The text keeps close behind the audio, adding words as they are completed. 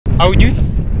Haujui?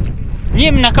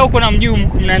 Nyie mnakaa huko na mjui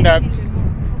mko mnaenda wapi?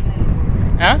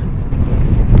 Ha?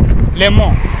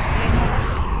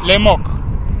 Lemok.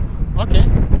 Okay.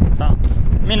 Sawa.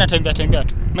 Mimi natembea tu.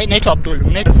 Naitwa Abdul.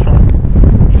 Naitwa from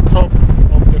top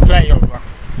of the flyover.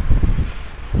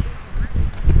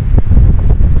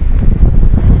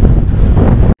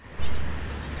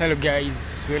 Hello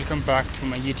guys, welcome back to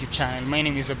my YouTube channel. My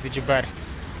name is Abdul Jabbar,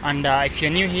 and if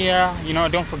you're new here,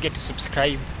 don't forget to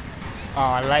subscribe,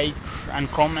 like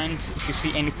and comment if you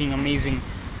see anything amazing.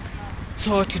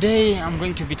 So today I'm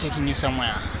going to be taking you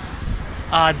somewhere.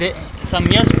 Some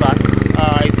years back,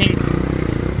 I think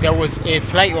there was a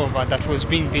flyover that was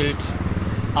being built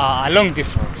along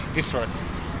this road.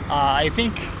 I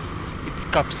think it's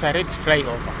KAPSARET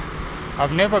flyover.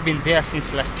 I've never been there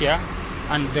since last year.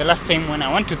 And the last time when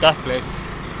I went to that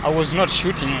place, I was not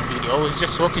shooting a video, I was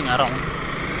just walking around.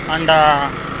 And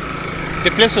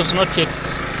the place was not yet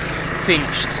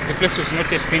finished.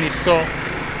 So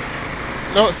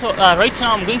right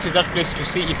now I'm going to that place to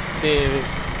see if the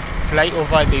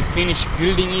flyover, they finish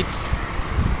building it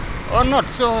or not.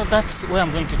 So that's where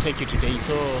I'm going to take you today.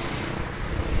 So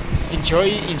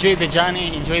enjoy the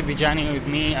journey with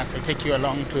me as I take you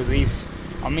along to this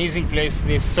amazing place.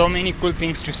 There's so many cool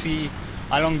things to see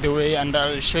along the way, and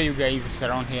I'll show you guys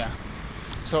around here.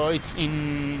 So it's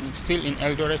still in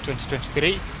ELDORET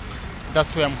 2023.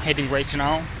 That's where I'm heading right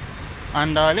now,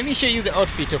 and let me show you the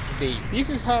outfit of the day. This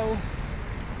is how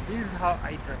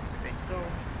I dress today. So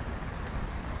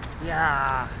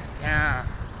yeah,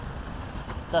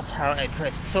 that's how I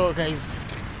dress. So guys,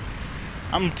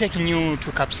 I'm taking you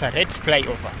to KAPSARET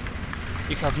flyover.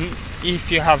 If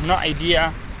you have no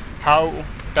idea how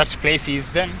that place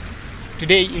is, then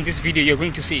today in this video you're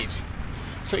going to see it.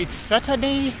 So it's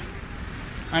Saturday,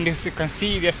 and as you can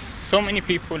see, there's so many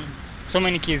people, so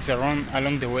many kids around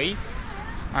along the way,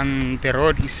 and the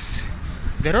road is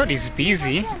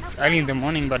busy. It's early in the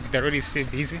morning, but the road is still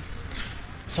busy.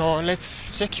 So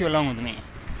let's take you along with me.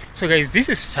 So guys, this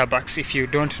is Starbucks. If you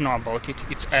don't know about it,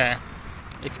 it's a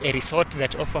resort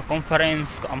that offers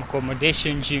conference,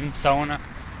 accommodation, gym, sauna,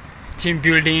 team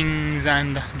buildings,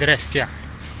 and the rest. Yeah,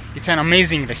 it's an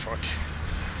amazing resort.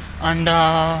 And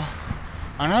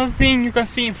another thing you can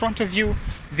see in front of you,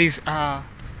 this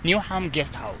Newham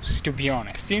guest house. To be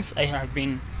honest, since I have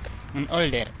been on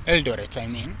ELDORET,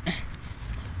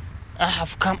 I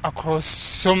have come across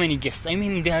so many guests.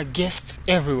 There are guests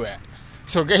everywhere.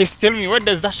 So guys, tell me, what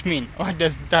does that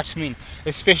mean?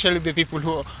 Especially the people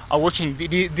who are watching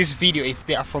this video, if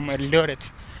they are from ELDORET.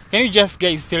 Can you just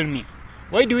guys tell me,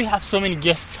 why do we have so many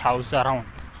guest houses around?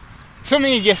 So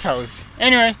many guest houses.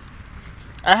 Anyway,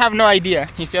 I have no idea.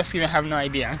 If you ask me, I have no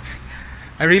idea.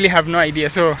 I really have no idea.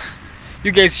 So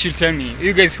you guys should tell me.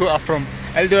 You guys who are from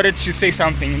ELDORET should say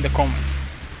something in the comment.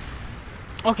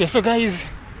 Okay, so guys,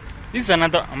 this is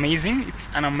another amazing. It's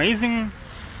an amazing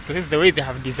place. The way they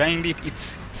have designed it,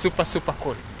 it's super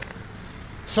cool.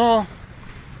 So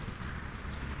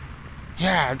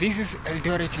yeah, this is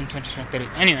ELDORET in 2023.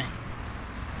 Anyway,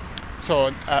 so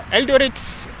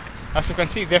ELDORET, as you can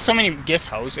see, there's so many guest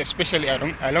houses, especially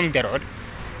along the road,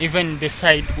 even the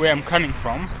side where I'm coming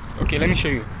from. Okay, let me show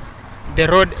you the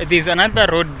road. There's another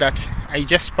road that I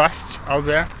just passed out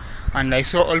there, and I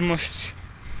saw almost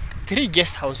 3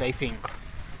 guest houses, I think,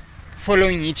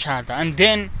 following each other, and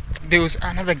then there was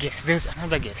another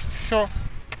guest. So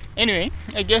anyway,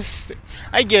 I guess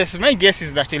my guess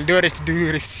is that ELDORET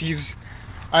receives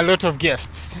a lot of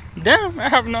guests. Damn, I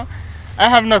have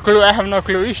no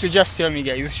clue. You should just tell me,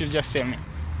 guys. You should just tell me.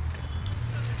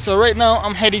 So right now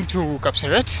I'm heading to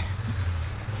KAPSARET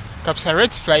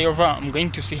flyover. I'm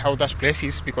going to see how that place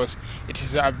is, because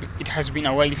it has been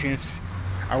a while since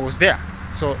I was there.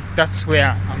 So that's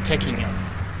where I'm taking you.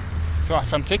 So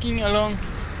as I'm taking you along,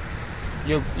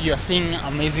 you're seeing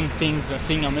amazing things. You're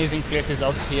seeing amazing places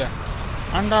out here,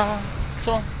 and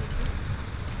so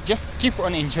just keep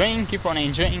on enjoying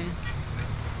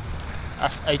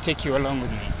as I take you along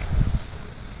with me.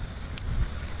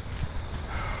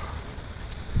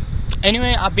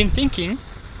 Anyway, I've been thinking,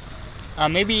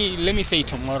 maybe let me say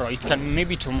tomorrow.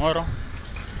 Maybe tomorrow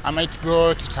I might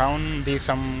go to town. There's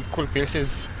some cool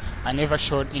places I never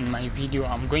showed in my video.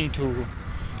 I'm going to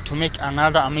make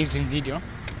another amazing video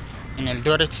in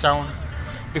ELDORET town,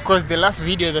 because the last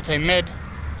video that I made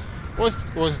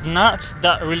was not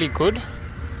that really good.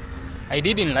 I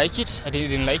didn't like it,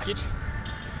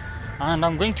 and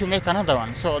I'm going to make another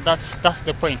one. So that's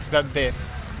the point, that's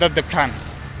the plan.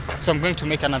 So I'm going to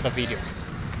make another video.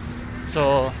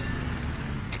 So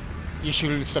you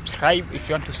should subscribe if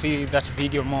you want to see that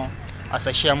video more, as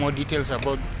I share more details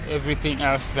about everything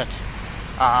else that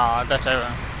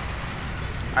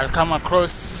I'll come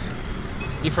across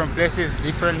different places,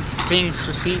 different things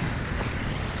to see.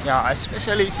 Yeah,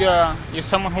 especially if you're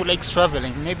someone who likes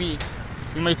traveling, maybe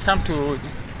you might come to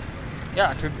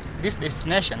this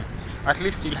destination. At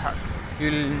least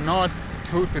you'll know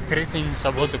 2 to 3 things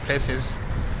about the places,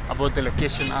 about the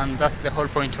location, and that's the whole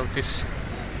point of this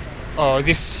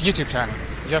YouTube channel.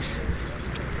 Just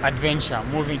adventure,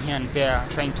 moving here and there,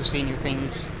 trying to see new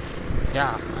things.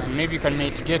 Yeah, and maybe you can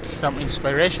get some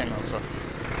inspiration also.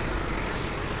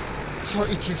 So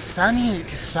it is sunny.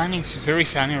 It's very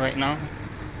sunny right now,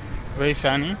 very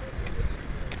sunny,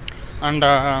 and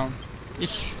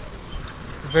it's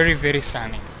very, very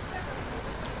sunny.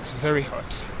 It's very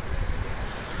hot.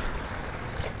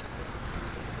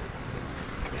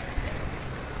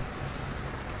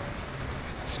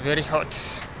 It's very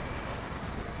hot.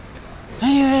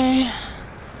 Anyway,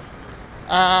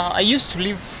 I used to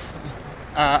live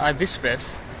at this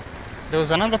place. There was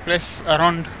another place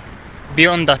around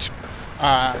beyond that,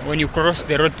 when you cross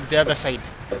the road to the other side.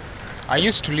 I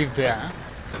used to live there,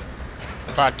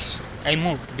 but I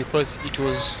moved because it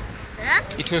was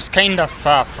kind of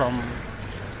far from,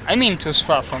 it was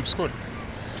far from school.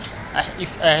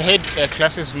 If I had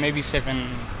classes maybe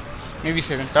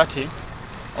 7:30,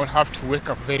 I would have to wake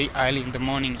up very early in the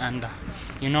morning, and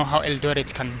you know how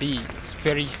ELDORET can be. It's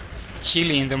very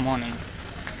chilly in the morning.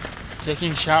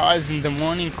 Taking showers in the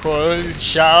morning, cold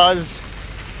showers,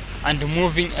 and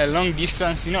moving a long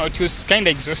distance, it was kind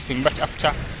of exhausting. But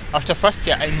after first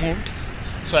year, I moved.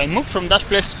 So I moved from that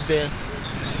place to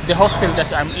the hostel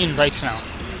that I'm in right now,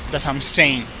 that I'm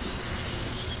staying.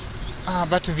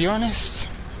 But to be honest,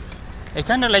 I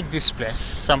kind of like this place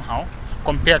somehow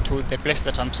compared to the place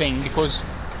that I'm staying, because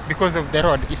of the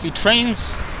road. If it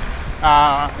rains,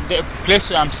 the place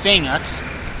where I'm staying at,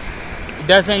 it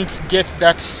doesn't get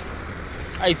that.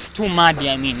 It's too muddy.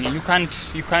 You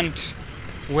can't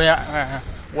wear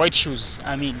white shoes.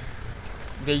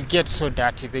 They get so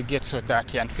dirty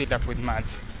and filled up with mud,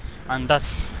 and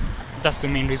that's the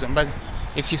main reason. But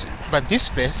this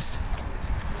place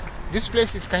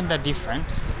is kind of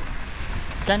different.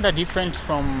 It's kind of different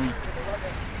from,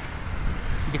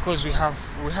 because we have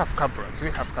cupboards. We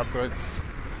have cupboards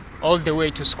all the way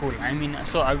to school.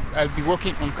 So I'll be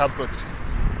walking on cupboards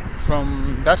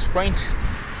from that point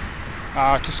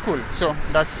to school. So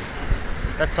that's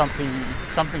something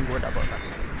good about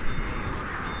that.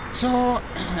 So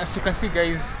as you can see,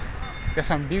 guys, there's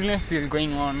some business still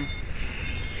going on.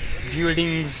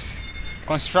 Buildings,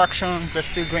 constructions are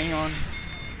still going on.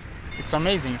 It's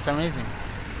amazing. Some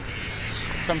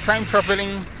time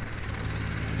traveling,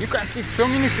 you can see so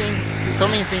many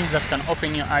things that can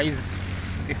open your eyes.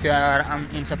 If you are an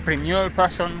entrepreneurial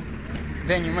person,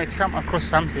 then you might come across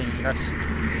something that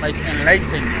might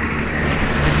enlighten you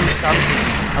to do something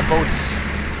about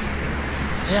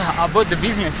the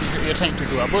business you're trying to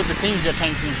do, about the things you're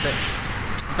trying to invent.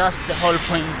 That's the whole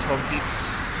point of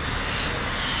this.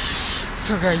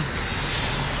 So guys,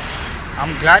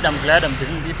 I'm glad I'm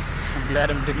doing this.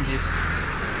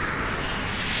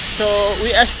 So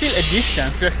we are still a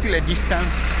distance to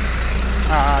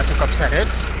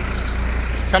KAPSARET.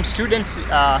 Some students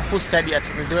who study at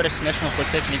ELDORET National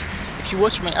Polytechnic, if you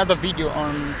watch my other video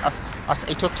on as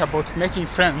I talked about making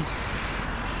friends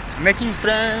in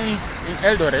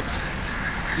ELDORET,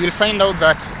 you'll find out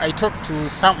that I talked to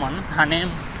someone. Her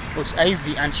name was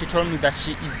Ivy, and she told me that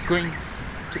she is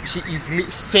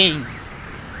staying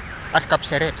at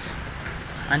KAPSARET,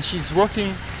 and she's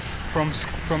walking from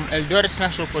ELDORET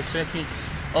National Polytechnic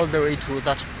all the way to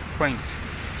that point.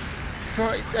 So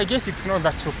I guess it's not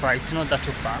that too far.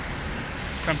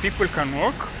 Some people can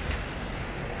walk,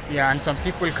 and some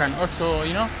people can also,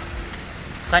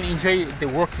 can enjoy the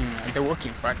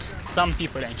walking part. Some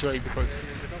people enjoy because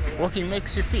walking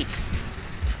makes you fit.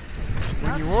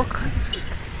 When you walk,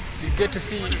 you get to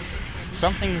see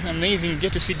something amazing. You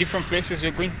get to see different places.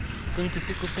 You're going to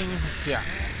see cool things. Yeah.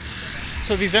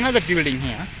 So there's another building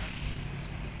here.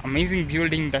 Amazing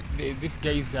building that these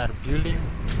guys are building.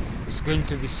 It's going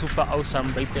to be super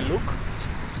awesome by the look.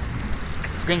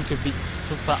 It's going to be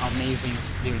super amazing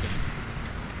building.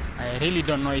 I really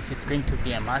don't know if it's going to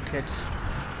be a market,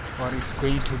 or it's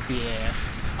going to be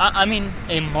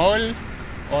a mall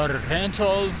or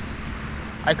rentals.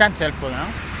 I can't tell for now.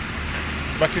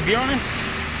 But to be honest,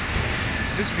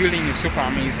 this building is super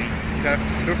amazing.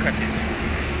 Just look at it.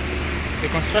 The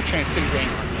construction is still going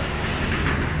on.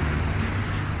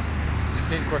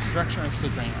 Construction is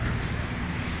still going on.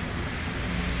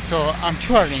 So I'm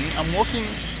touring. I'm walking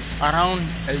around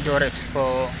ELDORET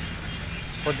for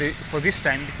this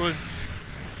time, because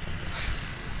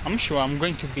I'm sure I'm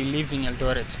going to be leaving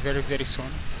ELDORET very, very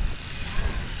soon.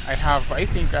 I have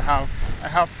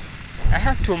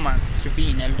 2 months to be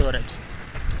in Eldoret.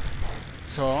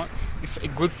 So it's a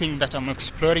good thing that I'm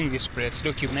exploring this place,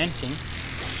 documenting,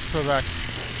 so that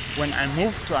when I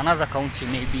move to another county,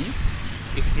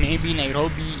 if maybe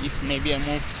Nairobi, if maybe I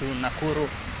move to Nakuru,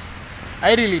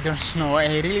 I really don't know. I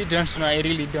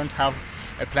really don't have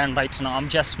a plan right now. I'm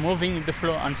just moving with the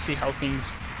flow and see how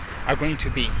things are going to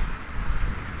be.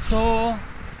 So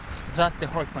that's the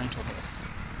whole point of it.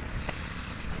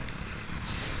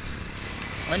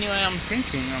 Anyway, I'm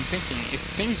thinking if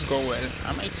things go well,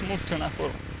 I might move to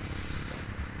Nakuru.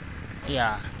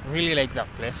 Yeah, really like that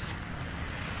place.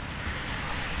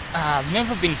 I've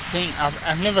never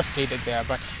stayed there,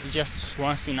 but just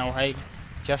once in a while,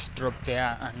 just dropped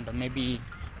there and maybe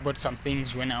bought some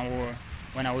things when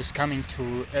I was coming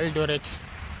to Eldoret.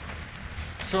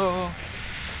 So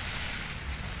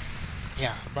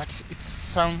yeah, but it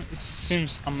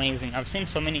seems amazing. I've seen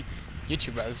so many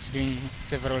YouTubers doing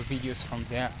several videos from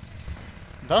there.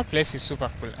 That place is super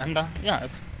cool, and yeah,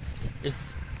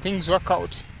 if things work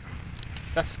out,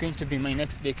 that's going to be my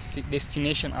next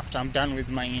destination after I'm done with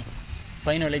my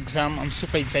final exam. I'm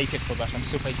super excited for that.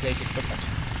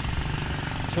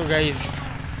 So guys,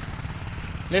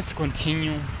 let's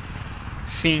continue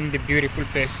seeing the beautiful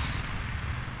place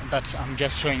that I'm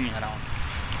just showing you around.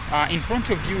 In front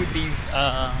of you,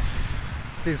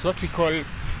 there's what we call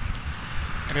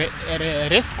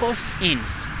Rescos Inn.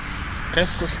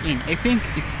 I think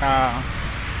it's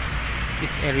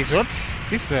a resort.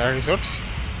 This is a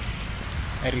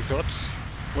resort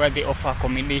where they offer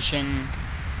accommodation,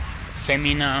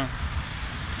 seminar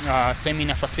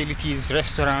facilities,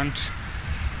 restaurant.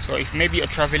 So if maybe you're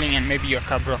traveling and maybe your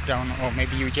car broke down, or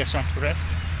maybe you just want to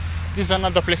rest, this is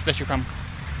another place that you can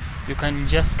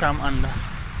just come and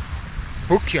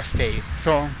book your stay.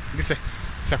 So it's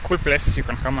a cool place. You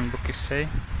can come and book your stay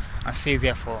and stay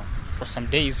there for some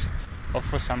days or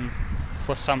for some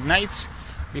nights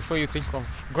before you think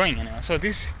of going anywhere. So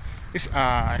this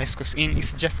Rescos Inn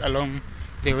is just along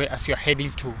the way as you're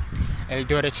heading to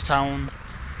Eldoret town,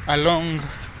 along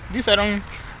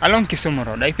Kisumu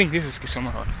Road. I think this is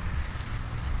Kisumu Road.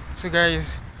 So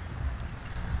guys,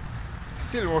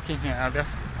 still walking here.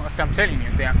 As I'm telling you,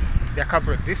 they're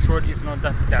covered. This road is not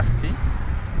that dusty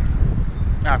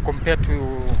compared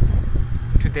to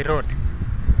the road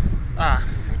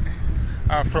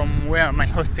from where my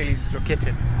hostel is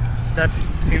located. That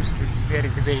seems to be very,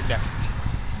 very dusty.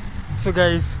 So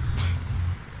guys,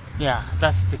 yeah,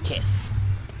 that's the case.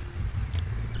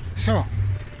 So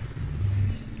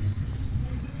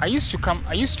I used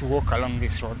to walk along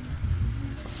this road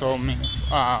for so many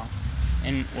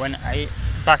and when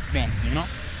back then,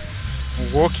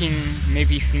 walking,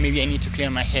 maybe I need to clear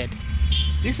my head,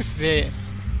 this is the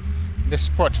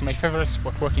spot, my favorite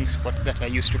spot, walking spot that I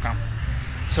used to come.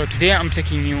 So today I'm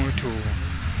taking you to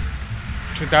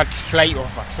that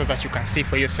flyover so that you can see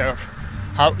for yourself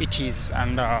how it is,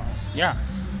 and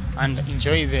and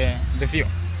enjoy the view.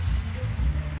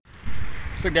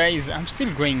 So guys, I'm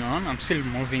still going on, I'm still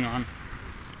moving on.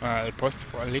 I'll post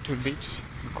for a little bit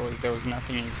because there was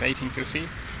nothing exciting to see.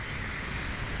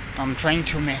 I'm trying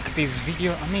to make this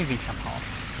video amazing somehow.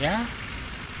 Yeah.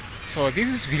 So this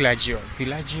is Villaggio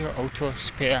Auto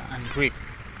Spare and Grip.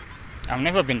 I've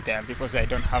never been there because I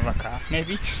don't have a car.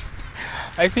 Maybe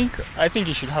I think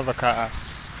you should have a car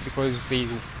because they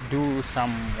do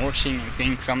some washing, I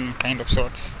think, some kind of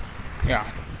sorts. Yeah,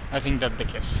 I think that's the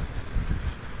case.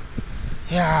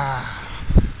 Yeah.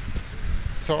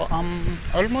 So I'm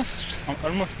almost there. I'm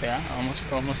almost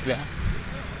there.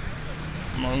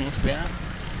 I'm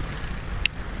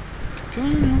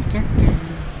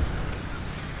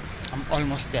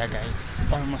almost there, guys.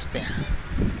 Almost there.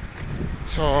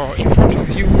 So in front of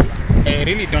you, I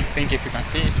really don't think if you can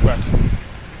see it, but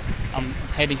I'm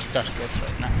heading to that place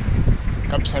right now.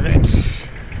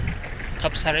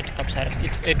 KAPSARET.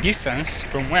 It's a distance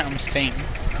from where I'm staying.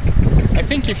 I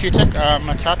think if you take a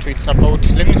matatu, it's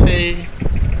about, let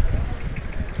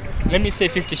me say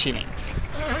 50 shillings.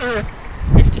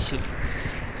 50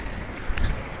 shillings.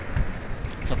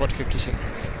 It's about 50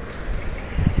 shillings.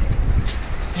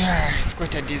 Yeah, it's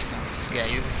quite a distance,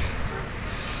 guys.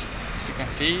 As you can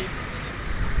see,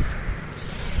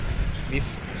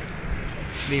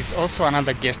 there's also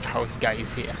another guest house,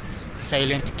 guys, here.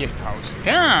 Silent guest house.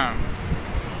 Damn!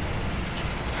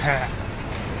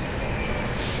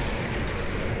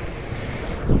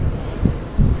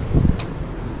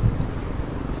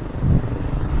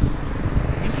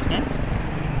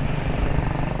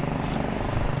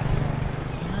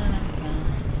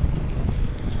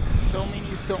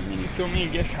 So many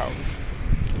guest houses.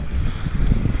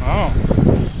 Oh,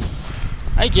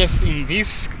 I guess in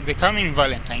the coming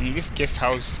Valentine, this guest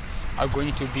house are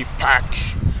going to be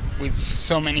packed with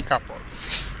so many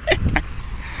couples.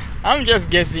 I'm just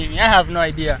guessing. I have no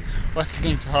idea what's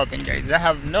going to happen, guys. I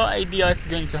have no idea what's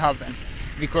going to happen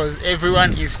because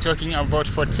everyone is talking about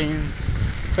 14th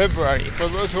February. For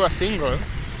those who are single,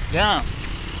 damn,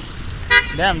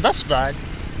 that's bad.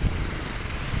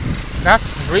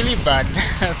 That's really bad.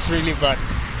 That's really bad.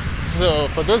 So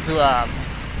for those who are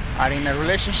in a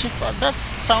relationship, that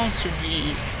sounds to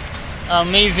be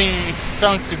amazing. It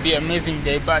sounds to be amazing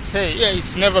day. But hey, yeah,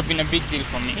 it's never been a big deal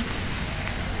for me.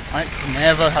 It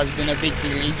never has been a big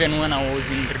deal, even when I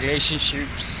was in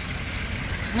relationships.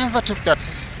 Never took that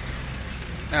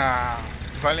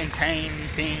Valentine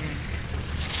thing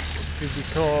to be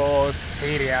so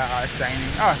serious.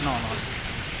 No.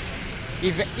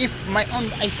 Even if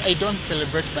I don't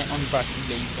celebrate my own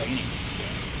birthdays, I mean,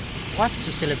 what's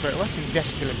to celebrate? What is there to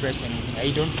celebrate anything?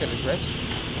 I don't celebrate.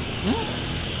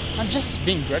 I'm just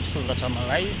being grateful that I'm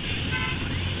alive.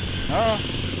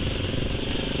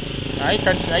 I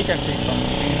can't say if I'm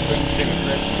going to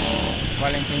celebrate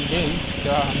Valentine's Day.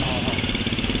 So no.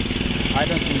 I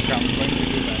don't think I'm going to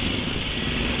do that.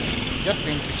 Just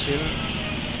going to chill,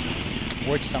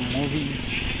 watch some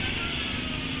movies,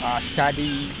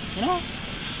 study,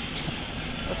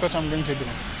 that's what I'm going to do.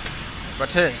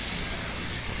 But hey,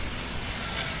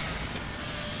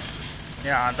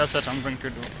 yeah, that's what I'm going to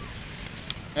do.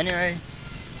 Anyway,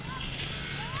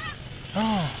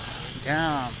 oh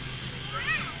damn.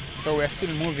 So we're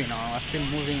still moving on.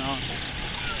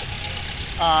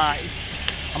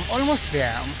 I'm almost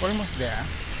there.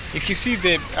 If you see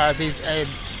there's a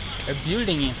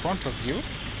building in front of you.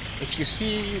 If you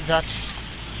see that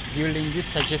building, this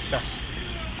suggests that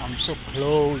I'm so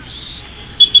close.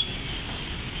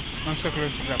 To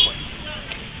that point.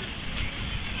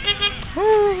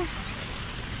 Woo.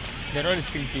 The road is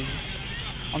still busy.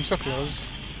 I'm so close.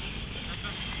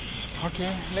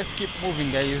 Okay, let's keep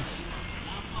moving, guys.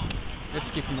 Let's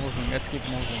keep moving.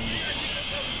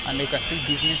 And you can see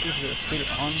businesses are still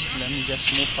on. Let me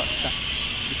just move faster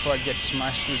before I get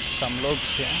smashed with some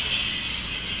logs here.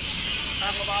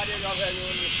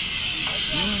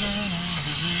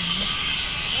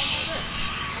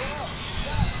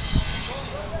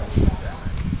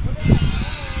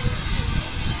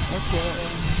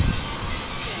 Okay.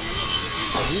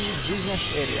 This is business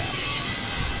area.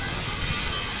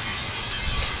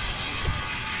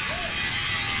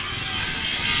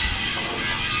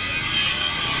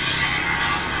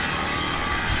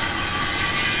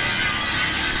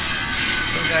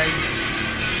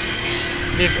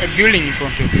 There's a building in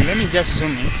front of you. Let me just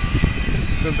zoom in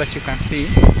so that you can see.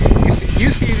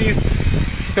 You see this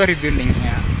story building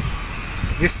here?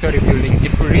 This story building.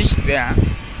 If we reach there,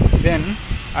 then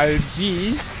I'll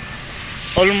be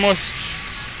almost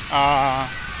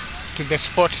to the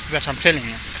spot that I'm telling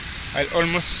you.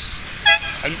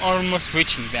 I'm almost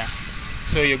reaching there.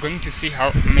 So you're going to see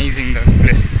how amazing that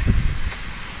place is.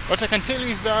 What I can tell you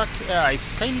is that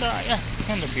it's kinda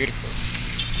beautiful.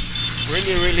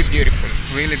 Really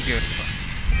beautiful.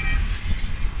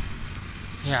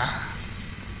 Yeah.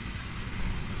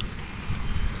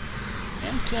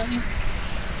 Okay.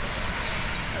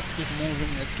 Let's keep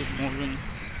moving.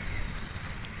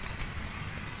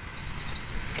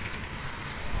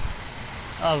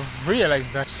 I've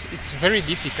realized that it's very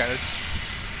difficult.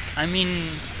 I mean,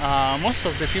 most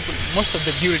of the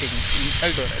buildings in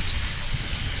Eldoret,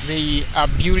 they are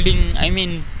building,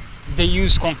 they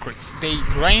use concrete. They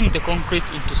grind the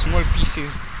concrete into small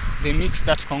pieces. They mix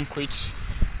that concrete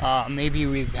maybe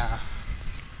with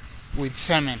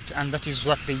cement, and that is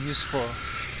what they use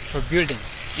for building.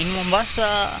 In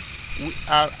Mombasa,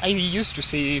 I used to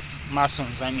see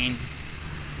masons.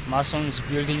 Masons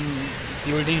building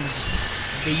buildings.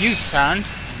 They use sand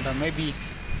and maybe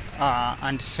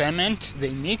and cement.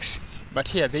 They mix, but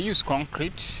here they use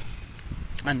concrete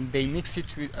and they mix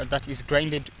it with that is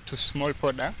grinded to small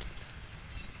powder.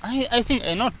 I think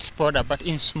not powder, but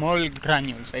in small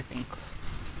granules, I think.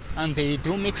 And they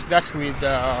do mix that with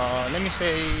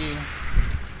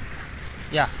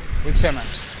with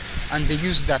cement, and they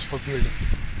use that for building.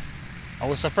 I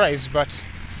was surprised, but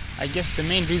I guess the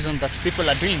main reason that people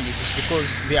are doing this is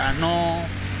because there are no,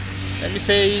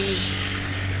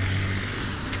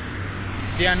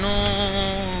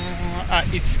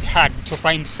 it's hard to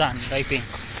find sand. I think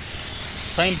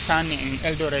find sand in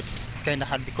Eldoret is kind of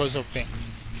hard because of the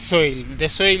soil.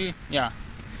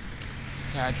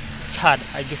 It's hard.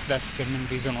 I guess that's the main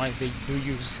reason why they do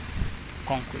use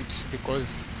concrete,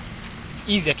 because it's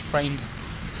easier to find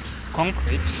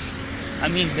concrete. How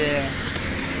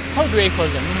do I call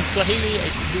them? In Swahili,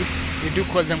 we do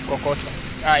call them kokoto.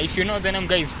 If you know the name,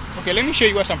 guys, okay, let me show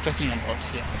you what I'm talking about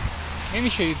here. Let me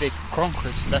show you the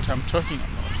concrete that I'm talking about.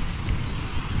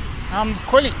 I'm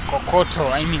calling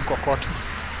kokoto, I mean kokoto.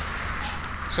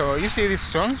 So you see these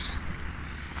stones?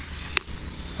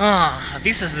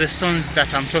 These are the stones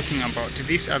that I'm talking about.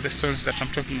 These are the stones that I'm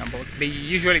talking about. They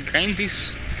usually grind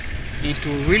this into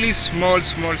really small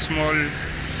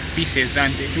pieces,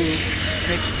 and they do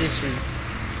mix this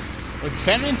with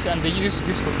cement, and they use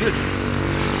this for building.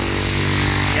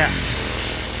 Yeah.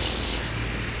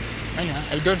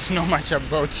 I don't know much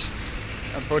about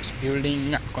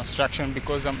building construction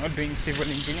because I'm not doing civil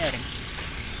engineering.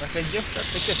 But I just thought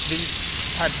because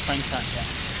it's hard to find sand here.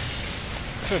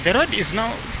 So the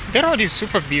road is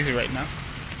super busy right now.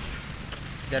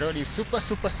 The road is super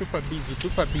busy, Is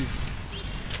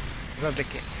that the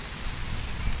case?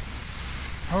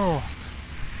 Oh,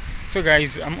 so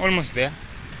guys, I'm almost there.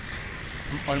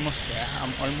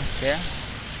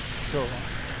 So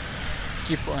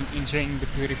keep on enjoying the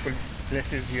beautiful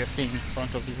places you are seeing in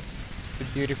front of you. The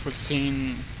beautiful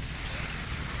scene.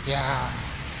 Yeah,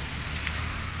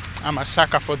 I'm a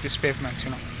sucker for these pavements,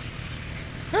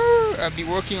 I'll be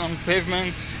walking on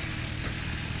pavements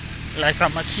like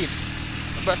I'm a kid,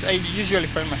 but I usually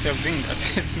find myself doing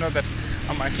that. It's not that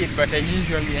I'm a kid, but I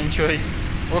usually enjoy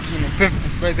walking on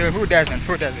pavements. By the way, who doesn't?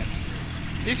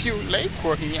 If you like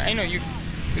walking, I know you'll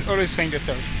always find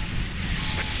yourself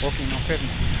walking on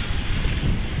pavements.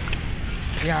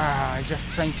 Yeah,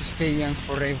 just trying to stay young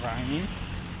forever. I mean,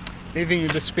 living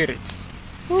with the spirit.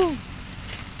 Woo.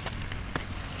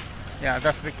 Yeah,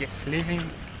 that's the case. Living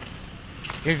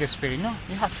with the spirit. No,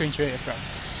 you have to enjoy yourself.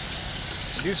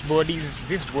 These bodies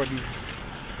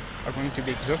are going to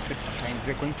be exhausted sometimes.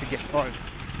 They're going to get old,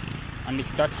 and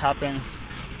if that happens,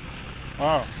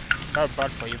 wow, that's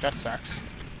bad for you. That sucks.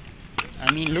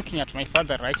 I mean, looking at my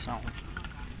father right now,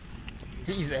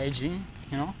 he is aging.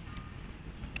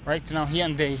 Right now, here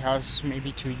and there, he has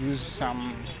maybe to use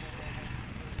some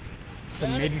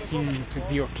medicine to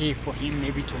be okay for him,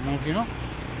 maybe to move.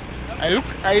 I look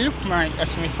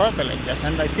at my father like that,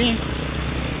 and I think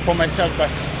for myself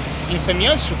that in some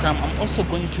years to come, I'm also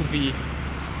going to be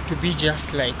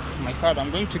just like my father. I'm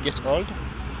going to get old,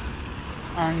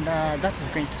 and that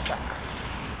is going to suck.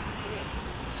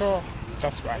 So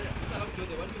that's why.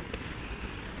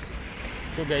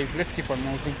 So guys, let's keep on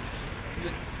moving.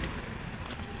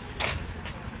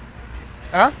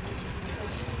 Huh?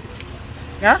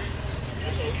 Yeah?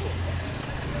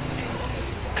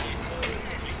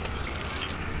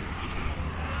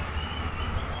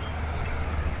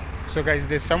 So guys,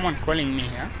 there's someone calling me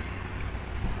here.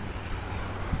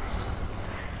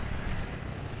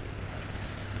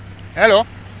 Hello?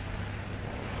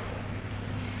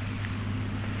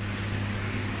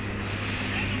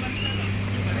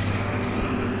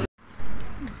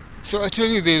 So I tell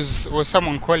you, there was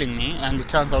someone calling me, and it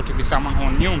turns out to be someone who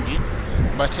knew me,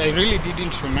 but I really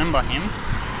didn't remember him.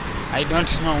 I don't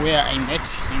know where I met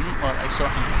him or I saw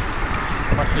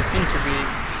him, but he seemed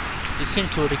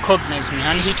to recognize me,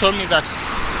 and he told me that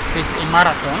there's a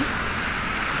marathon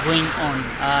going on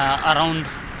around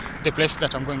the place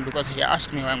that I'm going, because he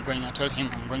asked me where I'm going. I told him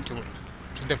I'm going to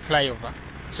the flyover.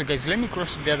 So guys, let me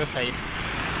cross to the other side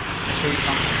and show you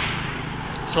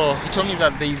something. So he told me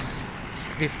that there's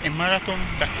a marathon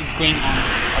that is going on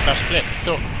at that place.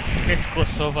 So let's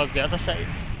cross over the other side.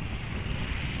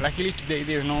 Luckily today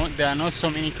there are not so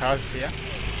many cars here.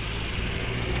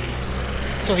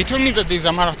 So he told me that there's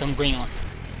a marathon going on.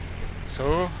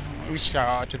 So, which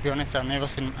to be honest, I've never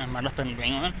seen a marathon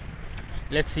going on.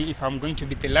 Let's see if I'm going to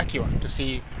be the lucky one to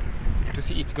see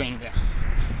it going there.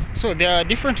 So there are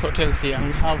different hotels here.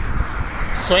 We have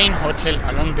Soin Hotel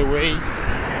along the way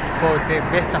for the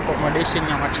best accommodation,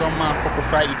 Nyamachoma,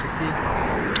 Kokofra, etc.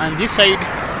 And this side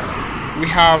we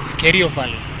have Kerio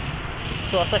Valley.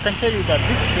 So as I can tell you that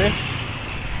this place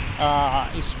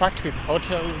is packed with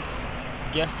hotels,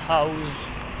 guest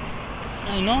house,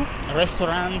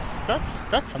 restaurants.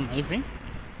 That's amazing.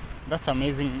 That's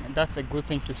amazing. That's a good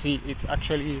thing to see. It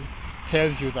actually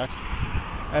tells you that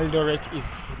ELDORET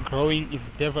is growing, is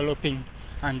developing,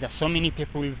 and there's so many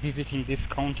people visiting this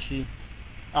county.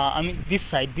 This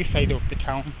side of the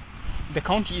town. The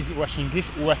county is Uasin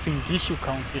Gishu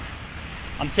County.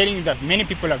 I'm telling you that many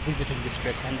people are visiting this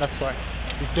place, and that's why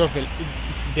it's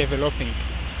developing,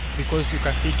 because you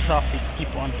can see traffic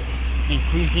keep on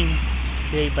increasing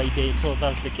day by day. So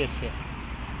that's the case here.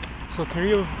 So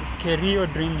Kerio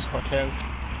Dreams Hotels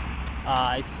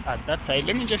is at that side.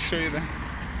 Let me just show you that.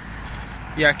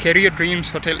 Yeah, Kerio Dreams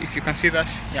Hotel, if you can see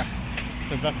that. Yeah,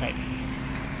 so that side.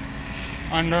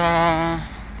 And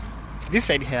this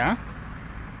side here,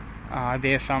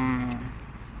 there's some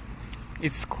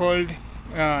It's called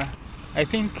I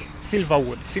think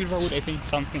Silverwood, I think,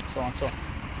 something so on. So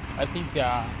I think they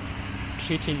are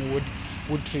treating wood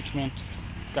treatment,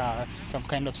 some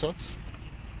kind of sorts.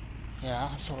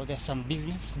 Yeah, so there's some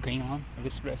business going on in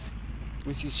this place,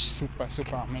 which is super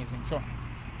amazing. So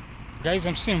guys,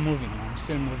 I'm still moving on.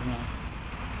 So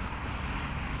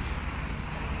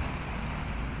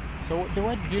the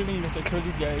white building that I told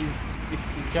you guys is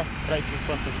just right in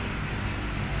front of you.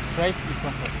 It's right in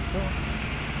front of you. So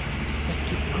let's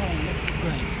keep going.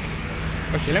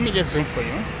 Okay, let me just zoom for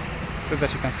you so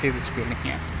that you can see this building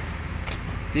here.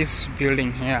 This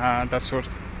building here, that's what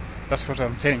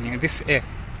I'm telling you. It's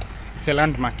a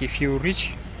landmark. If you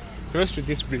reach close to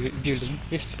this building,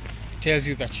 this tells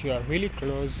you that you are really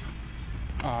close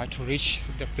to reach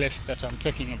the place that I'm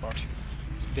talking about,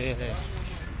 the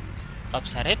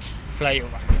KAPSARET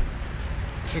Flyover.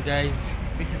 So guys,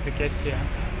 this is the case here.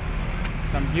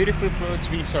 Some beautiful clothes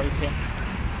being sold here.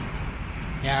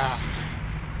 Yeah.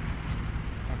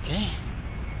 Okay.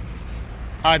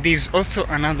 There's also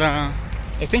another,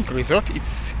 I think, resort.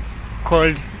 It's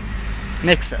called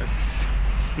Nexus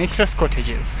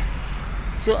Cottages.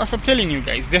 So as I'm telling you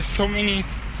guys, there's so many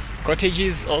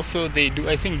cottages. Also,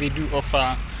 I think they do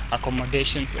offer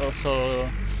accommodations, also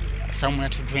somewhere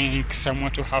to drink,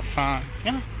 somewhere to have fun.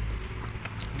 Yeah,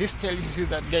 this tells you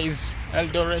that guys,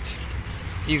 ELDORET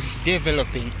is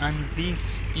developing, and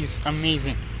this is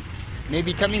amazing.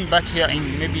 Maybe coming back here in,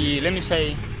 maybe, let me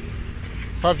say,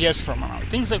 5 years from now,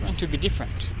 things are going to be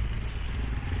different.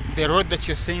 The road that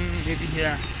you're seeing maybe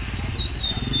here,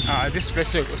 this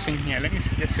place you're seeing here, let me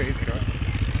just show you the road.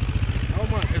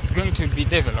 It's going to be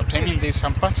developed. I mean, there's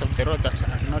some parts of the road that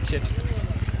are not yet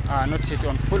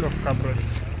on full of curb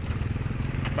roads,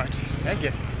 but I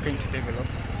guess it's going to develop.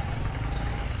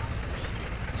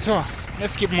 So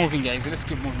let's keep moving, guys.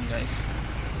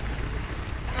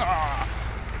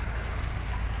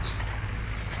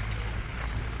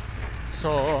 So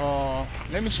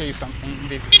let me show you something.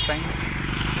 There's a sign,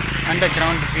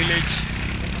 underground village.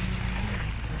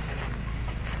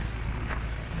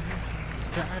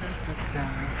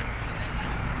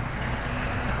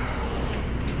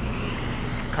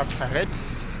 KAPSARET,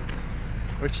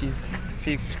 which is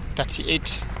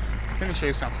 38. Let me show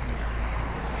you something.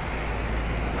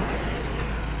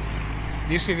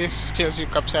 Do you see this? Tells you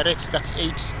KAPSARET, that's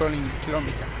 8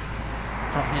 kilometers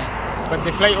from here. But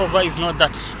the flyover is not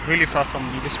that really far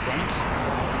from this point.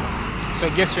 So I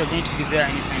guess we're going to be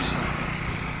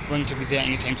there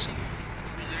anytime soon.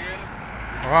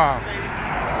 Wow.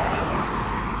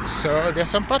 So there are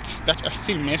some parts that are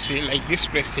still messy, like this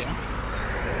place here.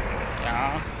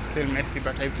 Yeah, still messy,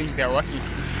 but I think they're working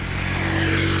on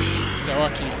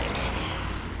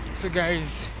it. So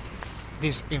guys,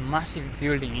 there's a massive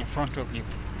building in front of you.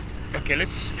 Okay,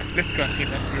 let's go and see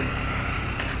that building.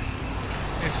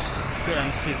 Let's go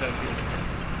and see that building.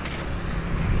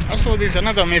 Also, there's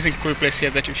another amazing cool place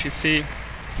here that you should see.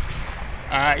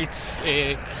 It's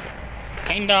a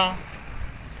kinda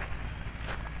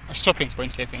a stopping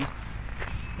point, I think,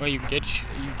 where you get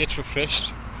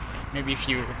refreshed. Maybe if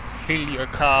you fill your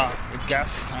car with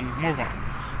gas and move on.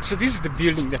 So this is the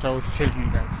building that I was telling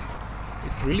you guys.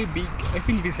 It's really big. I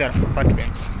think these are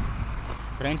apartments,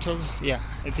 rentals. Yeah,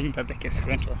 I think that the case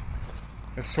rental.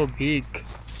 They're so big,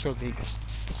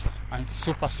 and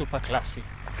super classy.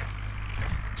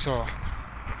 So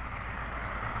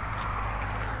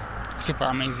super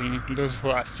amazing. Those who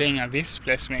are staying at this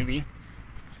place, maybe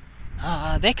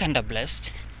they're kinda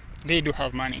blessed. They do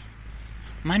have money,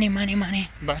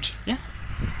 but yeah,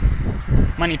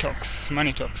 money talks.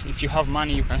 If you have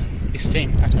money, you can be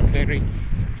staying at a very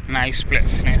nice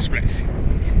place.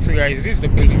 So guys, this is the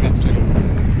building that I'm telling you.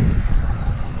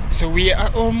 So we are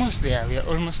almost there.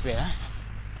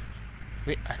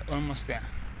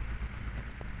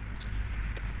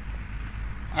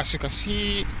 As you can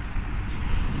see,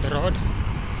 the road,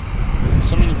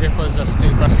 so many vehicles are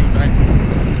still passing by.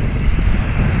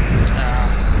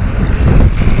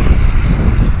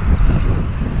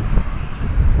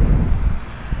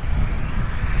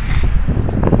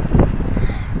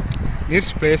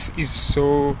 This place is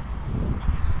so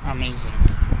amazing.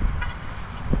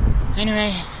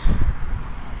 Anyway,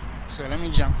 so let me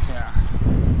jump here.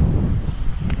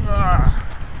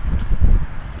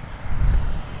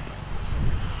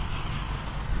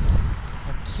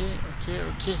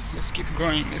 Okay, let's keep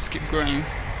going.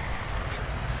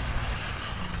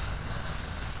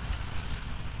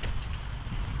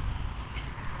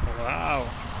 Wow,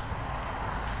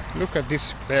 look at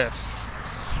this place.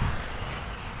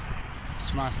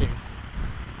 It's massive.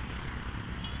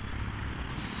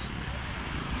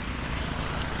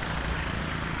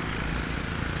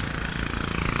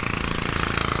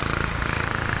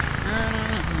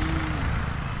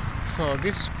 So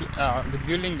this the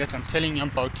building that I'm telling you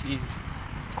about is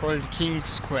called King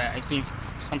Square, I think,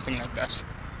 something like that.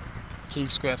 King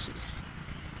Square.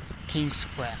 King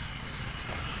Square.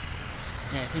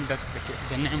 Yeah, I think that's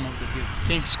the name of the building.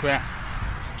 King Square.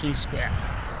 King Square.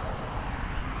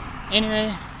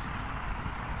 Anyway,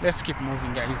 let's keep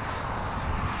moving, guys.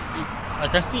 I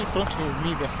can see in front of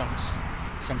me there's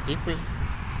some people.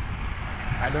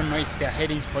 I don't know if they're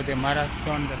heading for the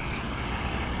marathon that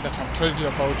I've told you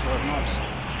about or not.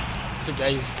 So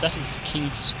guys, that is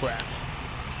King Square.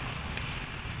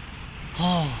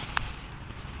 Oh.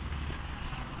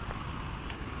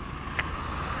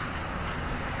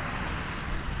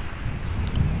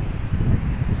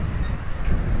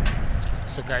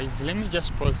 So guys, let me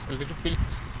just pause a little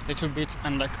bit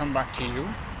and I'll come back to you.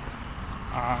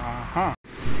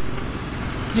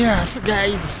 Yeah, so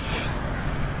guys,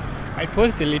 I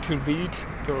paused a little bit.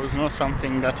 There was not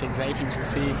something that exciting to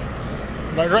see,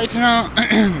 but right now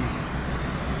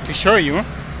to show you,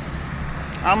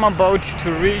 I'm about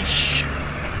to reach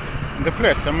the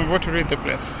place. I'm about to reach the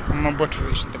place.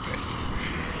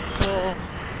 So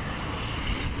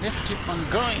let's keep on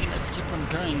going,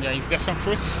 guys. There's some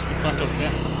fruits in front of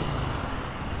them.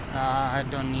 I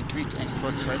don't need to eat any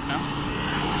fruits right now.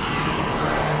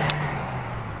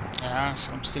 Yeah,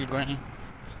 so I'm still going.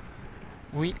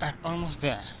 We are almost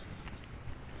there.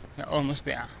 We're almost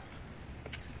there.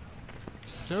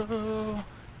 So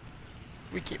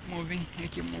we keep moving.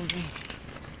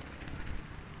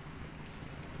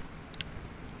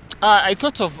 I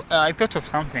thought of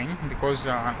something, because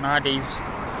nowadays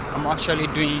I'm actually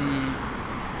doing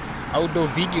outdoor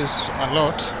videos a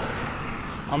lot.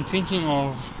 I'm thinking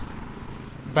of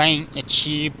buying a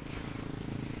cheap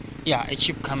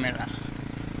camera,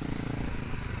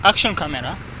 action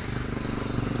camera.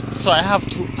 So I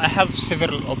have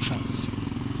several options,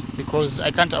 because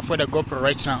I can't afford a GoPro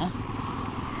right now.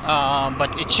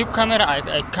 But a cheap camera,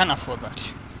 I can afford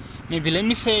that. Maybe let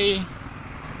me say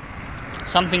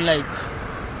something like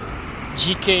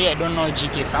GK. I don't know,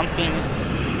 GK something.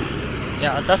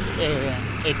 Yeah, that's a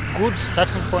good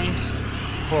starting point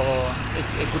for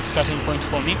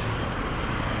me.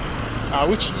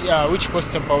 Which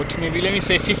costs about, maybe let me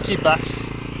say, $50.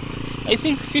 I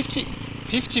think $50.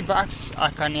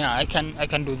 I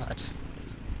can do that.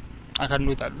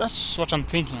 That's what I'm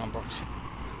thinking about.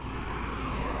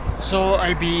 So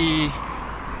I'll be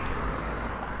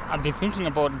thinking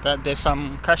about that. There's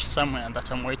some cash somewhere that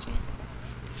I'm waiting,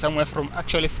 somewhere from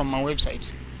my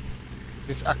website.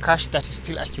 There's a cash that is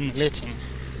still accumulating,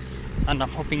 and I'm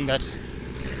hoping that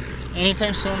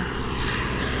anytime soon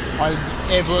I'll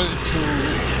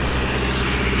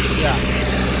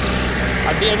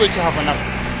be able to have enough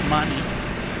money.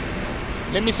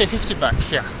 Let me say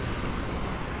 $50. Yeah,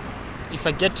 if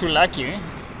I get too lucky,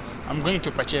 I'm going to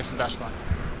purchase that one.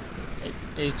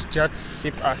 It's just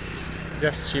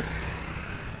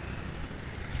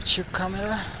cheap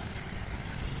camera,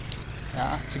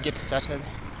 yeah, to get started.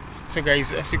 So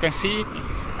guys, as you can see,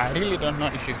 I really don't know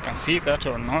if you can see that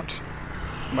or not,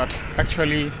 but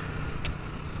actually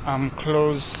I'm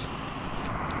close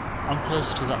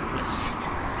to that place.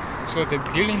 So the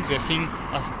buildings you're seeing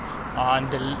on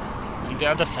the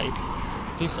other side,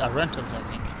 these are rentals, I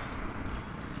think.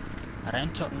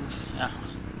 Rentals, yeah.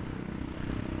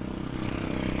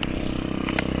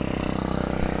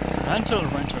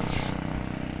 Rentals.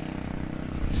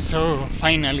 So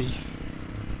finally,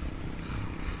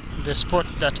 the spot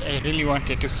that I really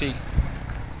wanted to see.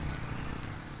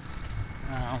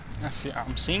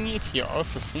 I'm seeing it, you're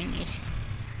also seeing it.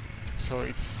 So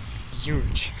it's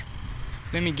huge.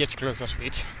 Let me get closer to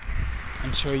it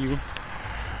and show you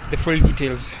the full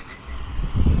details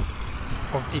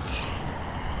of it.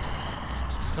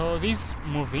 So these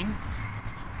moving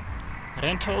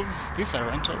rentals, these are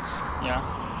rentals, yeah.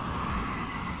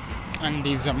 And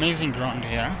there's amazing ground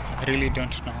here. I really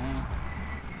don't know.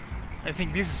 I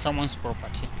think this is someone's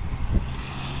property.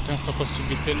 Don't supposed to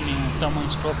be filming on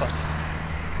someone's property.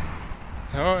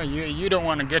 Oh, you don't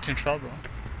want to get in trouble,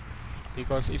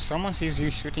 because if someone sees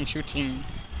you shooting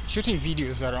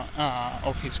videos around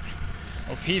of his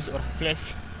or her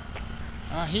place,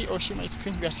 he or she might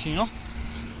think that you're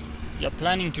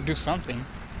planning to do something,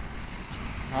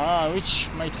 which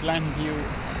might land you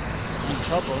in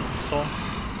trouble. So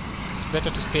it's better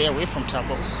to stay away from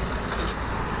troubles.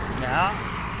 Yeah,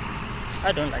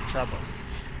 I don't like troubles.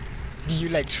 Do you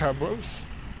like troubles?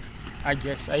 I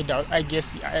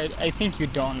think you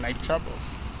don't like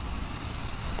troubles.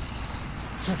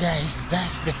 So guys,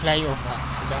 that's the flyover.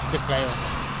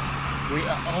 We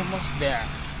are almost there.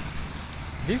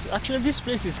 This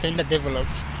place is kinda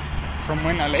developed from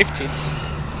when I left it.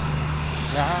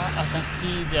 Yeah, I can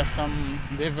see there's some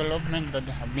development that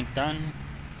have been done,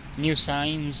 new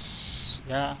signs,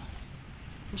 yeah,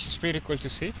 which is pretty cool to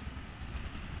see.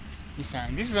 This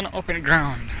is an open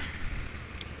ground.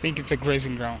 I think it's a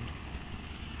grazing ground.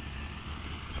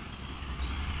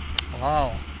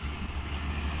 Wow.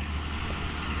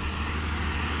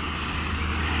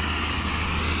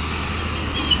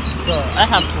 So I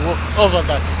have to walk over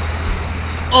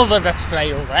that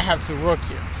flyover. I have to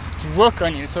walk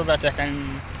on it so that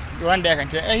one day I can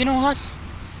tell, hey, you know what?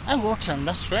 I walked on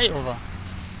that flyover,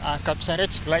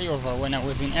 KAPSARET flyover, when I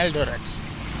was in ELDORET.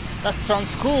 That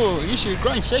sounds cool. You should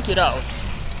go and check it out.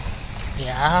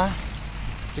 Yeah,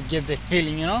 to get the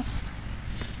feeling, you know.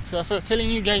 So I was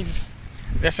telling you guys,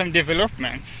 there's some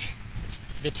developments.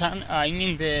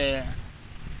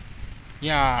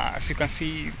 Yeah, as you can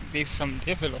see, there's some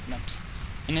development.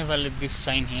 I never left this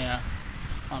sign here.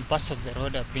 Parts of the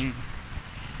road are being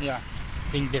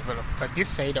developed. But this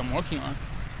side I'm walking on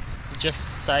is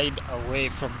just side away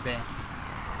from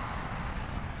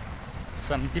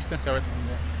some distance away from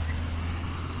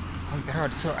the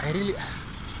road. So I really,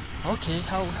 okay,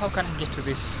 how can I get to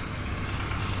this?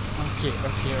 Okay.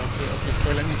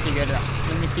 So let me figure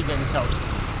this out,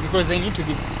 because I need to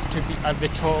be at the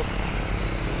top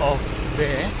of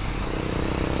the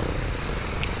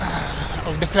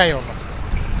flyover.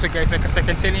 So guys, as I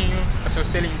was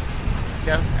telling you,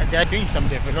 they are doing some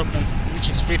developments, which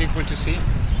is pretty cool to see.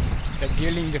 They're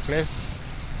building the place.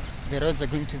 The roads are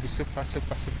going to be super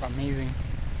amazing.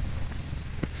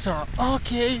 So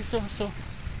okay,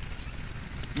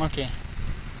 okay.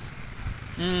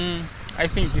 I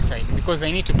think this side, because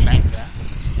I need to climb there.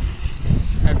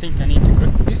 I think I need to go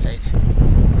to this side.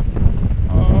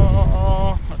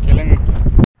 Oh, okay, let me.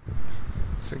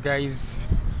 So guys,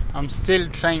 I'm still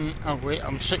trying a way.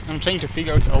 I'm trying to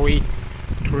figure out a way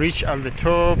to reach at the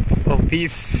top of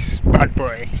this bad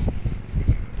boy.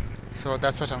 So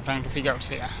that's what I'm trying to figure out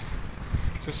here.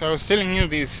 So I was telling you,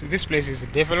 this place is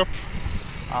developed.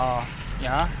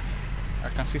 Yeah, I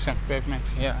can see some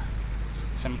pavements here.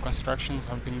 Some constructions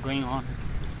have been going on,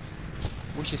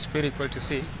 which is pretty cool to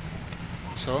see.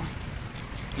 So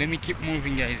let me keep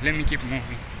moving, guys. Let me keep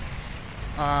moving.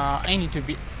 I need to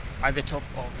be at the top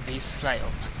of this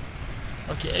flyover.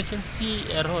 Okay, I can see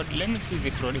a road. Let me see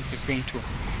this road, if it's going to.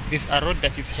 There's a road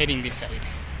that is heading this side.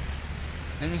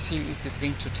 Let me see if it's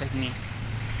going to take me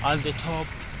at the top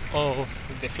of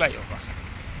the flyover.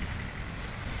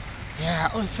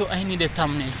 Yeah, also I need a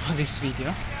thumbnail for this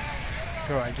video,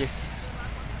 so I guess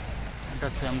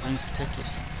that's where I'm going to take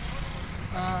it.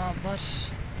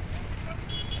 But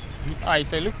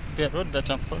if I look at the road that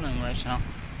I'm following right now,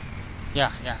 yeah,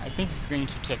 I think it's going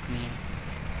to take me.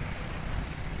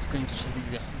 It's going to take me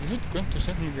there. Is it going to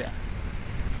take me there?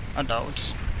 I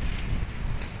doubt.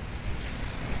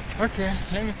 Okay,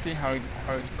 let me see how it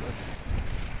goes.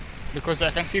 Because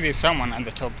I can see there's someone at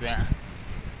the top there.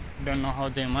 Don't know how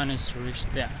they managed to reach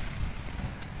there.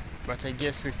 But I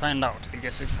guess we find out.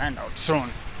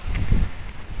 Soon.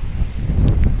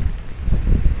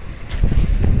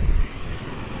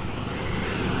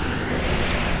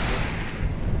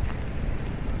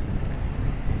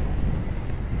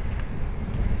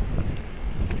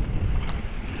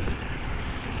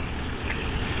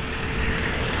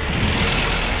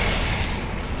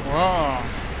 Wow.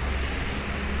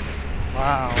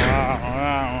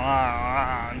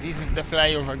 This is the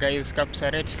flyover, guys.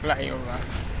 KAPSARET flyover.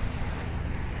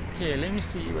 Okay, let me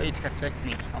see where it can take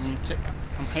me. I'm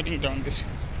heading down this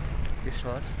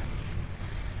road.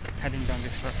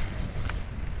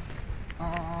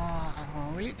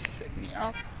 Will it take me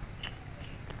up?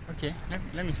 Okay,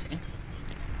 let me see.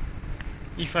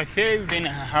 If I fail, then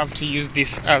I have to use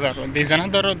this other road. There's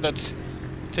another road that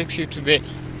takes you to the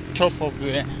top of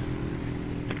the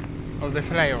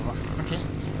flyover. Okay,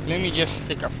 let me just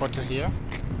take a photo here.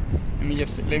 Let me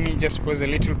just pause a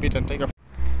little bit and take a.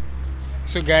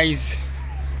 So guys,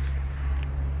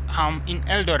 I'm in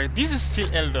ELDORET. This is still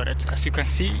ELDORET. As you can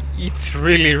see, it's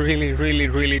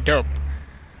really dope.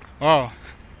 Wow,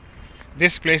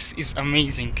 this place is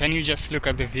amazing. Can you just look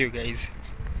at the view, guys?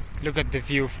 Look at the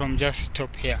view from just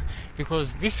top here,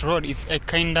 because this road is a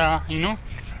kinda,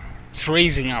 it's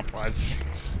raising upwards,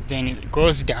 then it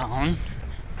goes down.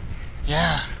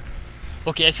 Yeah.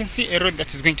 Okay, I can see a road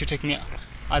that is going to take me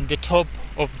at the top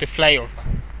of the flyover.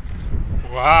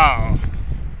 Wow.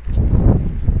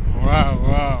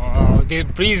 The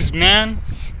breeze, man.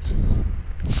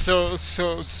 So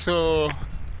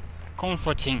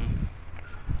comforting.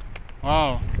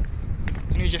 Wow.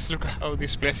 Can you just look at how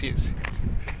this place is?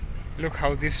 Look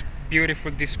how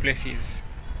beautiful this place is.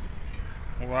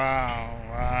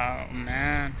 Wow,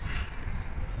 man.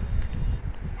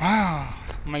 Wow,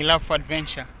 my love for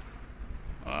adventure.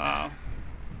 Wow,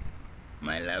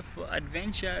 my love for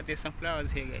adventure. There's some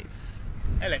flowers here, guys.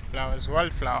 I like flowers,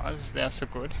 wildflowers. They are so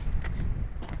good.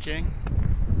 Okay.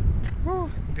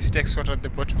 Woo. This takes water at the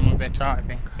bottom of the tower, I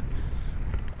think.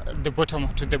 The bottom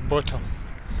to the bottom.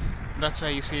 That's why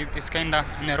you see it's kind of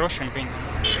an erosion thing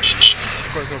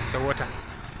because of the water.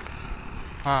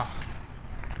 Wow.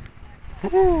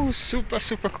 Ooh,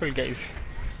 super cool, guys.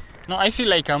 Now I feel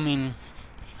like I'm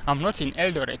not in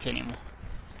ELDORET anymore.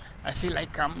 I feel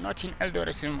like I'm not in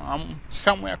ELDORET anymore. I'm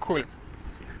somewhere cool,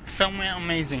 somewhere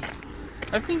amazing.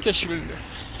 I think I should.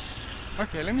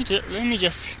 Okay, let me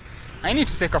just. I need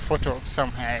to take a photo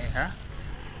somewhere. Huh?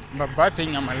 But bad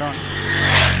thing, I'm alone.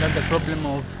 That's the problem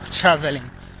of traveling,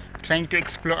 trying to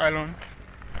explore alone.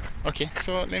 Okay,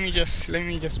 so let me just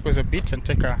pause a bit and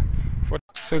take a photo.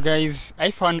 So guys,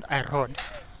 I found a road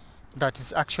that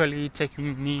is actually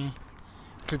taking me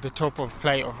to the top of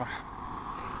Flyover.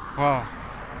 Wow,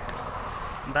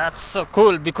 that's so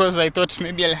cool, because I thought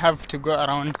maybe I'll have to go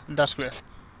around that place,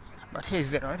 but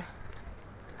here's the road.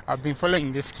 I've been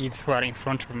following these kids who are in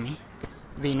front of me.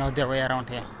 They know their way around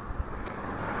here.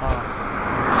 Wow.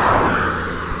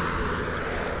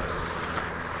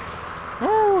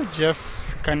 Oh,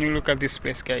 just can you look at this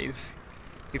place, guys?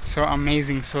 It's so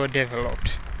amazing, so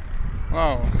developed.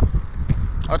 Wow.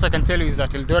 What I can tell you is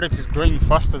that ELDORET is growing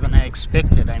faster than I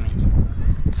expected. I mean,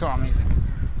 it's so amazing.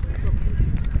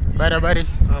 Barabari.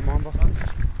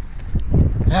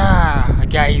 Ah,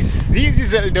 guys, this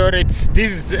is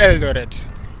ELDORET.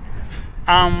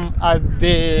 I'm at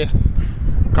the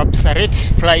KAPSARET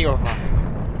Flyover.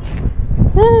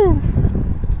 Woo!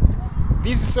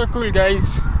 This is so cool,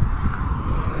 guys.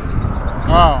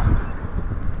 Wow.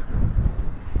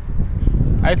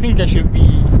 I think I should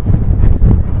be.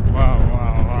 Wow.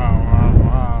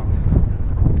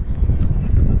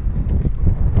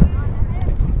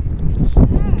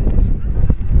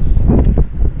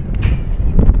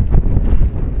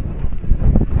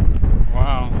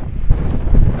 Wow.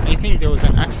 I think there was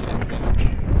an accident there.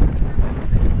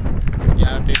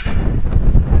 Yeah,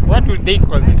 what would they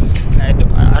call this?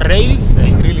 Rails?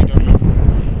 I really don't know.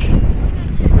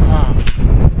 Wow.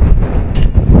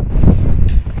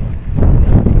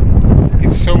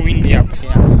 It's so windy up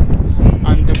here,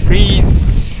 and the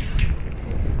breeze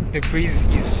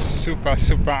is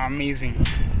super amazing.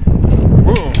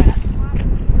 Whoa.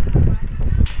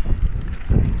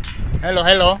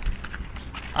 Hello.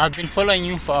 I've been following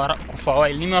you for a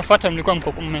while. Nimewafuata, mlikuwa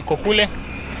mko kule.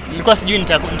 Nilikuwa sijui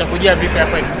nitakujia vipi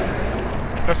hapa hivi.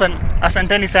 Sasa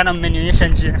asanteni sana, mmenionyesha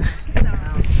njia.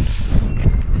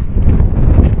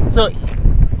 So,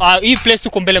 hii place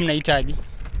uko mbele mnahitaji?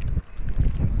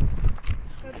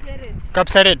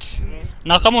 KAPSARET.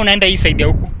 Na kama unaenda hii side ya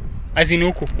huku,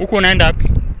 azini huku unaenda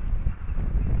wapi?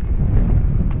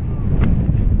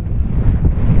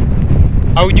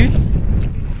 Haujui?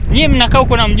 Nyie mnakaa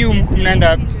huko na mjui mnaenda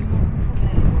wapi?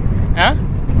 Ha?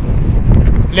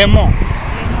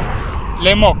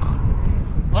 Lemok.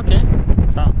 Okay.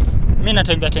 Sawa. Mimi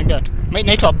natembea tu.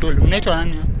 Naitwa Abdul. Unaitwa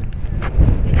nani?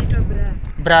 Naitwa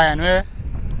Brian, wewe?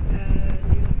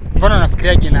 Mbona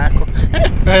unafikiria jina lako?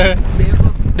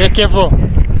 Dekevo.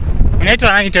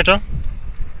 Unaitwa nani toto?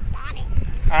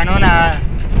 Anaona.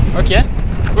 Okay.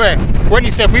 Wewe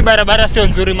ni safe, barabara sio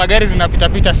nzuri, magari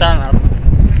zinapita sana hapo.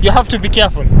 You have to be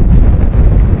careful.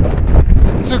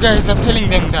 So guys, I'm telling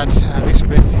them that this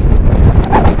place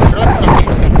roads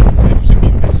sometimes can be safe to be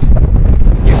honest.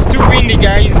 It's too windy,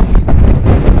 guys.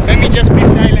 Let me just be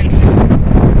silent.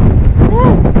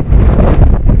 Woo.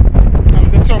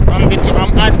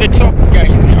 I'm at the top,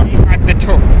 guys. I'm at the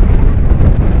top.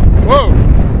 Whoa.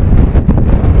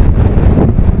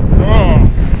 Oh.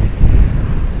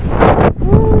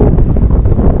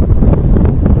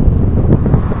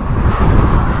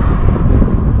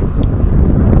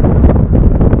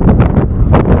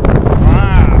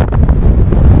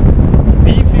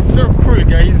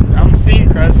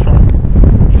 From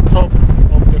the top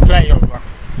of the flyover.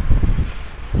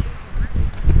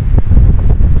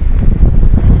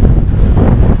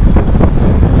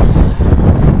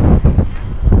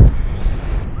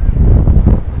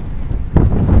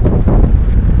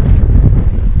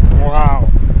 Wow,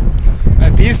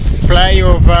 this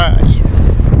flyover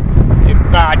is a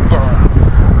bad boy.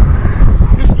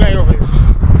 This flyover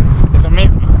is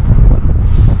amazing.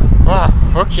 Wow,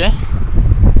 okay.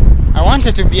 I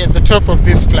wanted to be at the top of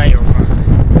this flyover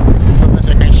so that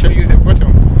I can show you the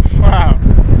bottom. Wow.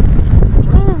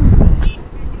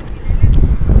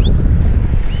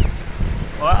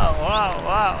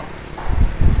 Wow.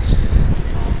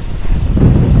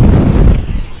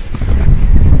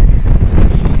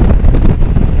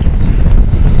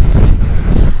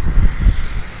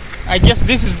 I guess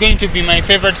this is going to be my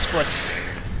favorite spot.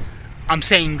 I'm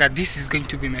saying that this is going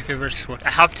to be my favorite spot.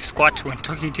 I have to squat when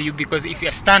talking to you because if you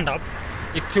stand up,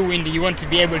 it's too windy. You want to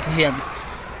be able to hear me.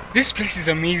 This place is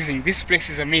amazing. This place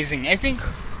is amazing. I think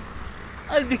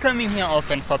I'll be coming here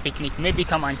often for a picnic. Maybe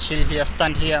come and chill here,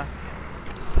 stand here,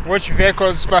 watch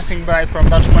vehicles passing by from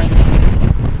that point.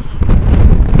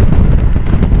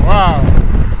 Wow.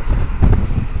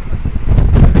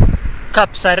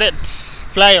 KAPSARET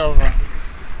Flyover.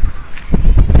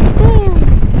 Woo.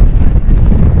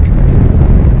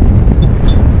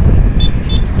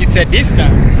 It's a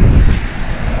distance.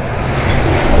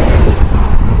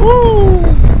 Woo.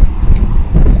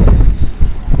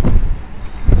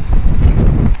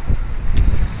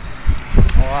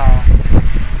 Wow.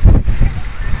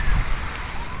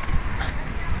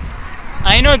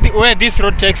 I know where this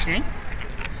road takes me.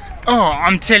 Oh,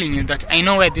 I'm telling you that I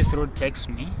know where this road takes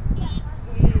me,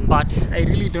 but I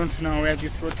really don't know where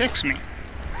this road takes me.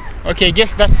 Okay, I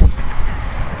guess that's...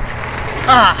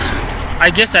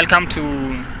 I guess I'll come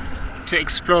to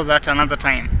explore that another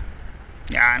time.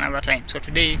 Yeah, another time. So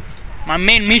today, my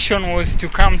main mission was to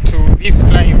come to this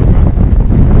flyover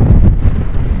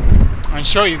and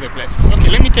show you the place. Okay,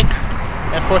 let me take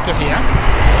a photo here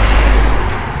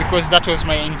because that was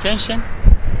my intention.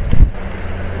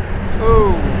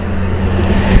 Oh.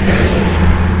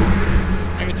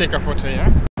 Let me take a photo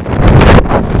here.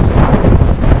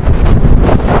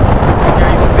 So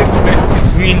guys, this place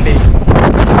is windy.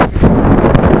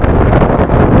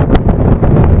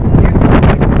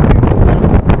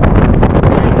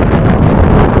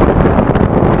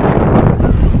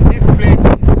 This place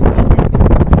is windy.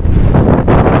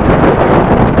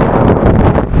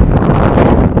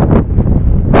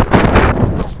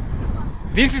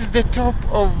 This is the top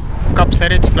of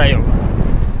KAPSARET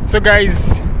Flyover. So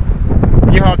guys,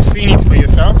 you have seen it for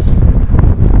yourselves.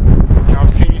 You have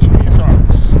seen it for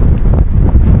yourselves.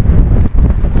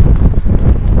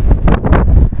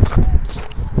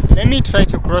 Let me try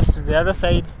to cross to the other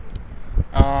side.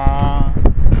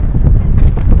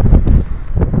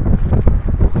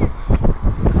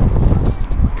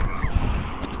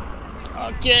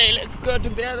 Okay, let's go to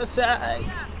the other side.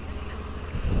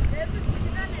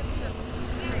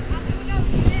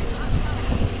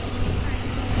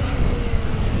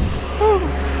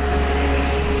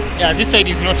 Yeah, this side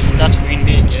is not that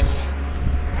windy, I guess.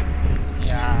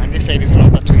 Yeah, this side is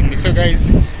not that windy. So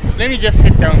guys, let me just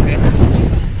head down there.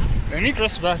 Let me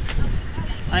cross back.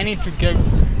 I need to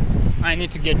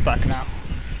get back now.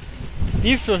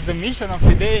 This was the mission of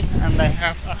today and I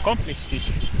have accomplished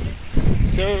it.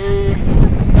 So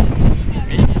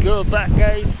let's go back,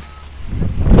 guys.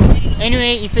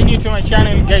 Anyway, if you're new to my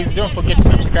channel, guys, don't forget to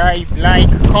subscribe, like,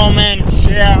 comment,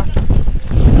 share.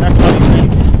 That's how you're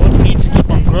going to support me to keep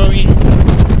on growing,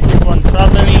 keep on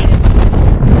traveling.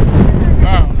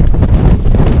 Wow.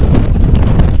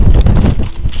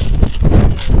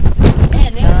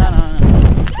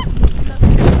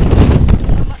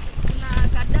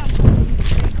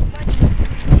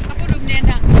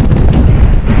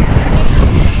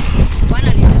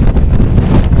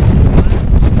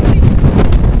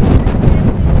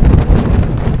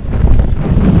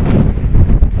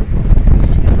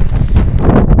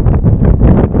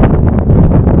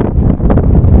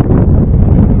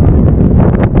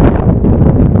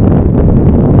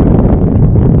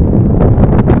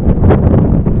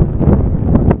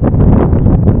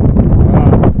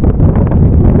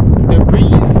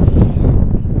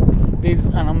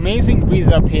 Amazing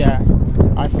breeze up here.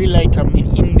 I feel like I'm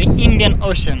in the Indian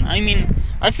Ocean.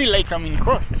 I feel like I'm in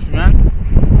coast, man.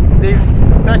 There's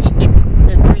such a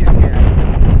breeze here.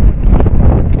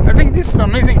 I think this is an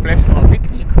amazing place for a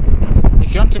picnic.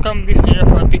 If you want to come this area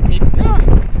for a picnic, yeah,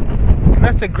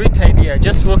 that's a great idea.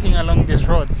 Just walking along these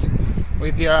roads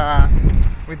with your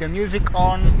music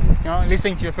on, you know,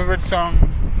 listening to your favorite song,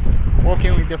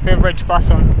 walking with your favorite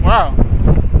person. Wow,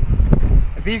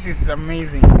 this is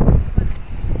amazing.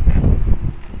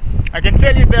 I can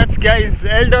tell you that, guys,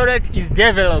 ELDORET is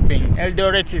developing.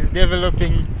 ELDORET is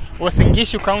developing. Uasin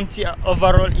Gishu County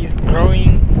overall is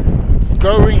growing. It's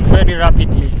growing very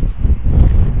rapidly.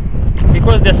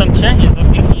 Because there's some changes.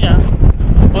 I've been here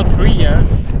for about 3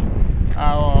 years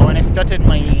when I started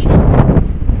my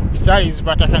studies,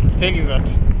 but I can tell you that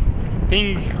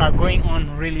things are going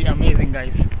on really amazing,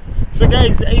 guys. So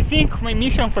guys, I think my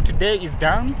mission for today is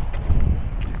done.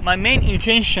 My main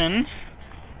intention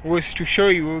was to show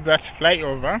you that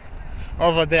flyover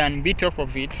over there and be top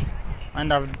of it,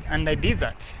 and I did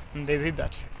that.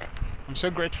 I'm so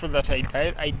grateful that I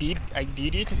did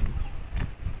it.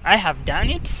 I have done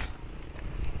it.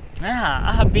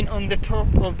 I have been on the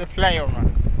top of the flyover.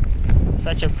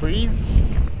 Such a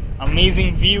breeze,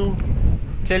 amazing view.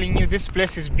 Telling you this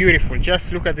place is beautiful.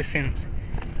 Just look at the scenes.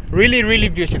 Really, really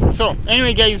beautiful. So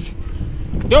anyway, guys,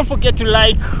 don't forget to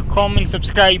like, comment,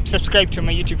 subscribe to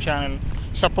my YouTube channel.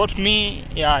 Support me.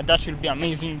 Yeah, that will be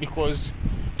amazing, because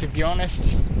to be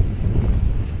honest,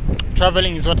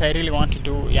 traveling is what I really want to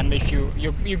do. And if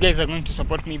you guys are going to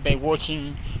support me by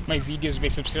watching my videos, by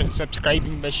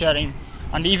subscribing, by sharing,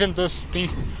 and even those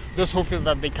who feel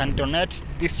that they can donate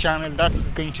this channel,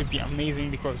 that's going to be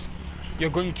amazing, because you're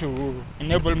going to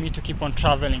enable me to keep on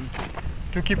traveling,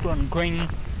 to keep on going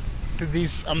to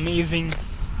this amazing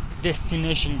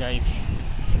destination, guys.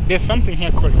 There's something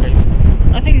here called, guys,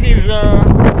 I think there's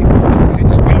is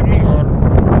it a windmill or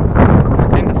a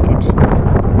kind of sort?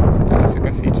 As you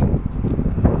can see it.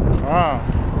 Wow.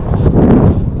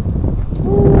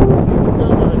 Ooh, this is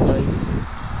ELDORET, guys.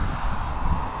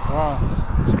 Wow.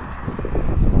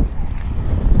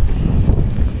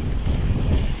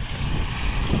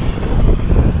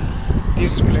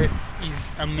 This place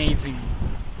is amazing.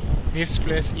 This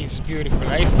place is beautiful.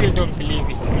 I still don't believe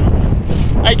it, you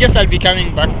know. I guess I'll be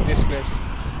coming back to this place.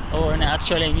 Oh, and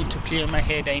actually I need to clear my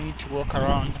head. I need to walk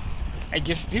around. I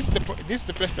guess this is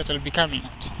the place that I'll be coming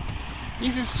at.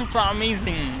 This is super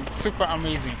amazing. Super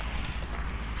amazing.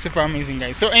 Super amazing,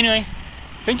 guys. So anyway,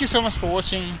 thank you so much for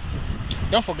watching.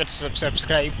 Don't forget to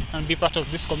subscribe and be part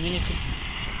of this community.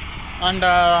 And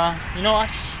you know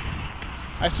what?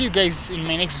 I'll see you guys in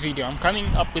my next video. I'm coming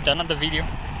up with another video,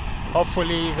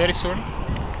 hopefully very soon.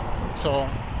 So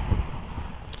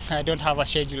I don't have a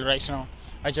schedule right now.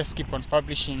 I just keep on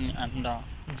publishing and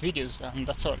videos, and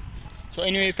that's all. So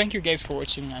anyway, thank you guys for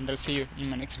watching, and I'll see you in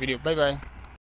my next video. Bye bye.